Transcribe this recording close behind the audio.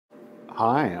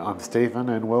Hi, I'm Stephen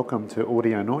and welcome to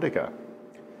Audio Nautica.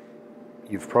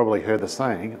 You've probably heard the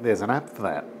saying, there's an app for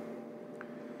that.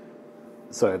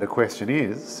 So the question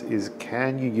is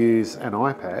can you use an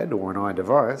iPad or an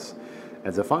iDevice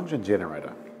as a function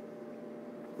generator?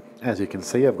 As you can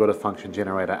see, I've got a function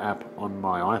generator app on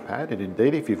my iPad, and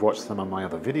indeed if you've watched some of my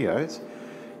other videos,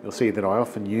 you'll see that I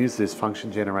often use this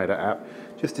function generator app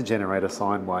just to generate a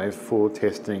sine wave for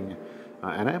testing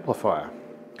an amplifier.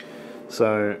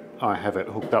 So I have it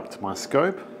hooked up to my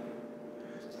scope,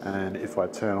 and if I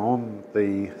turn on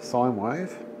the sine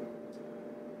wave,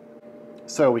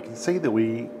 so we can see that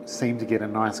we seem to get a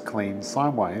nice clean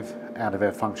sine wave out of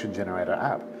our function generator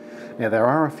app. Now there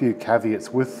are a few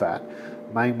caveats with that.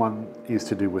 The main one is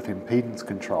to do with impedance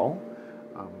control.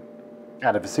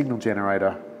 Out of a signal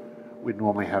generator, we'd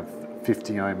normally have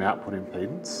 50 ohm output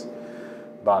impedance,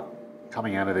 but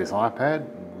coming out of this iPad,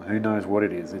 who knows what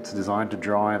it is. It's designed to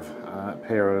drive a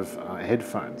pair of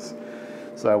headphones.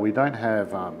 So we don't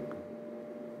have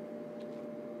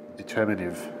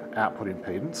determinative output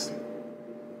impedance.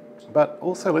 But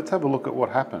also let's have a look at what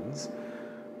happens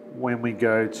when we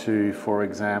go to, for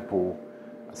example,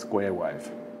 a square wave.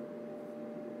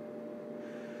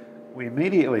 We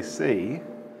immediately see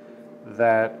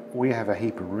that we have a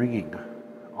heap of ringing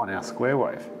on our square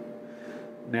wave.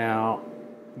 Now,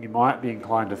 you might be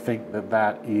inclined to think that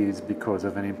that is because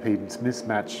of an impedance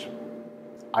mismatch.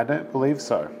 I don't believe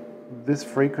so. This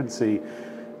frequency,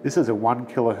 this is a 1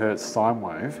 kilohertz sine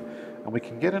wave, and we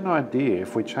can get an idea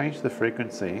if we change the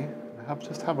frequency.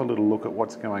 Just have a little look at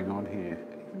what's going on here.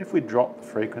 Even if we drop the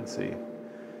frequency,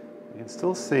 you can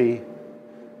still see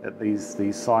that these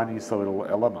sinus little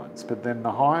elements, but then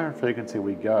the higher in frequency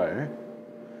we go,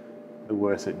 the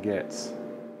worse it gets.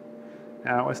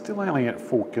 Now we're still only at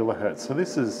 4 kilohertz, so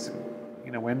this is,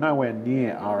 we're nowhere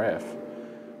near RF.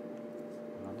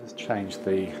 I'll just change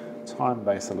the time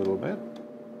base a little bit.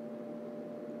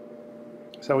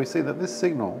 So we see that this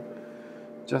signal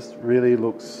just really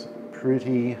looks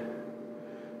pretty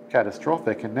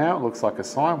catastrophic, and now it looks like a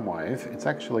sine wave. It's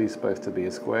actually supposed to be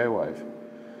a square wave.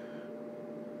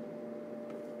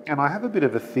 And I have a bit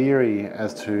of a theory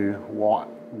as to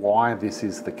why this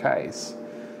is the case.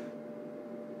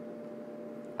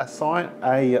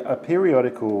 A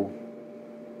periodical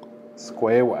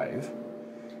square wave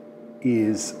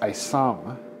is a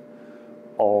sum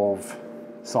of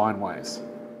sine waves.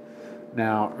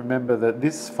 Now remember that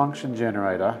this function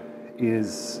generator in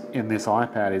this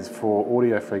iPad is for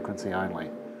audio frequency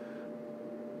only.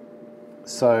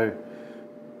 So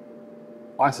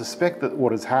I suspect that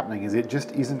what is happening is it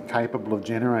just isn't capable of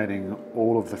generating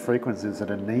all of the frequencies that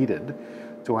are needed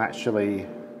to actually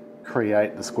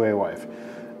create the square wave.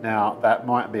 Now that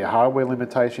might be a hardware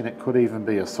limitation, it could even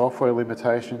be a software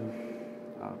limitation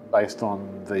based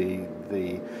on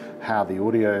how the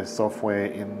audio software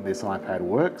in this iPad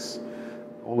works.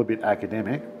 All a bit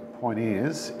academic. Point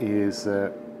is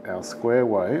that our square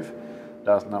wave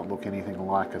does not look anything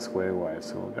like a square wave.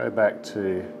 So we'll go back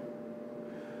to,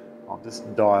 I'll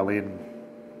just dial in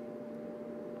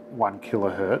 1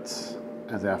 kilohertz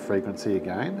as our frequency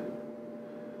again.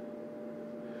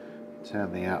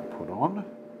 Turn the output on.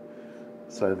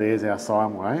 So there's our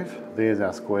sine wave, there's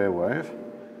our square wave.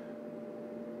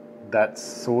 That's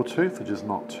sawtooth, which is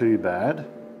not too bad.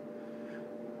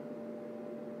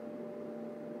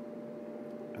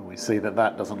 And we see that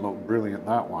that doesn't look brilliant,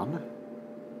 that one.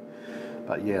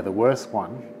 But yeah, the worst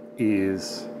one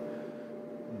is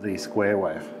the square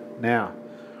wave. Now,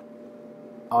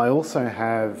 I also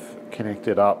have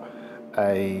connected up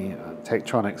a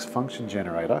Tektronix function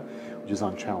generator, which is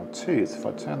on channel 2. So if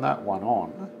I turn that one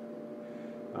on,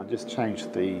 I'll just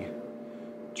change the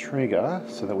trigger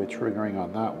so that we're triggering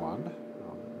on that one.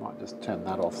 I might just turn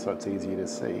that off so it's easier to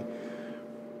see.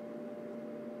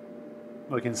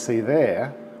 We can see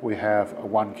there we have a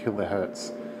 1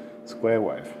 kilohertz square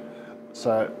wave.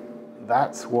 So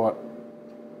that's what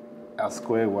our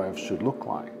square wave should look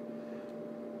like.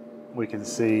 We can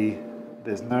see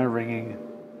there's no ringing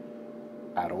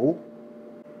at all.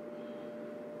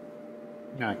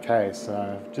 Okay, so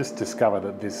I've just discovered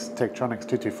that this Tektronix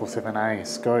 2247A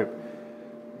scope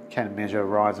can measure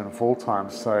rise and fall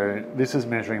times. So this is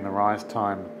measuring the rise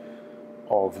time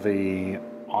of the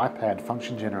iPad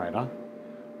function generator,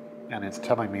 and it's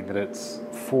telling me that it's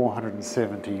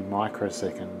 470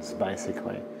 microseconds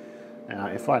basically. Now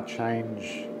if I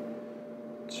change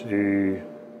to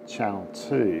channel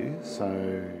 2,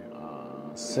 so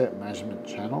set measurement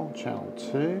channel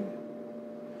 2,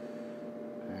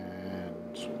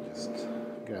 just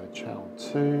go to channel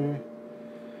 2,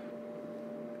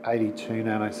 82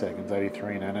 nanoseconds,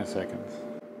 83 nanoseconds.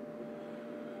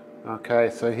 Okay,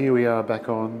 so here we are back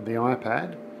on the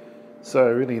iPad.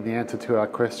 So really the answer to our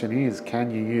question is,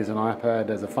 can you use an iPad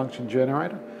as a function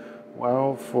generator?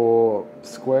 Well, for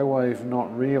square wave,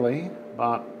 not really,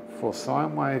 but for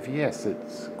sine wave, yes,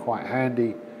 it's quite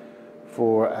handy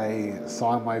for a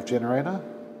sine wave generator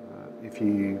if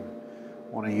you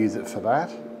want to use it for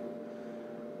that.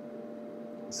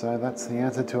 So that's the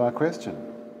answer to our question.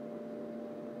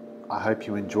 I hope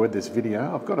you enjoyed this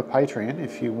video. I've got a Patreon.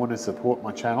 If you want to support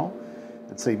my channel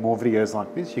and see more videos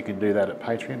like this, you can do that at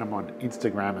Patreon. I'm on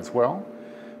Instagram as well.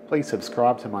 Please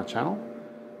subscribe to my channel.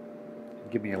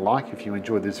 Give me a like if you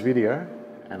enjoyed this video,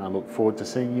 and I look forward to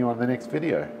seeing you on the next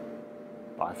video.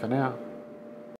 Bye for now.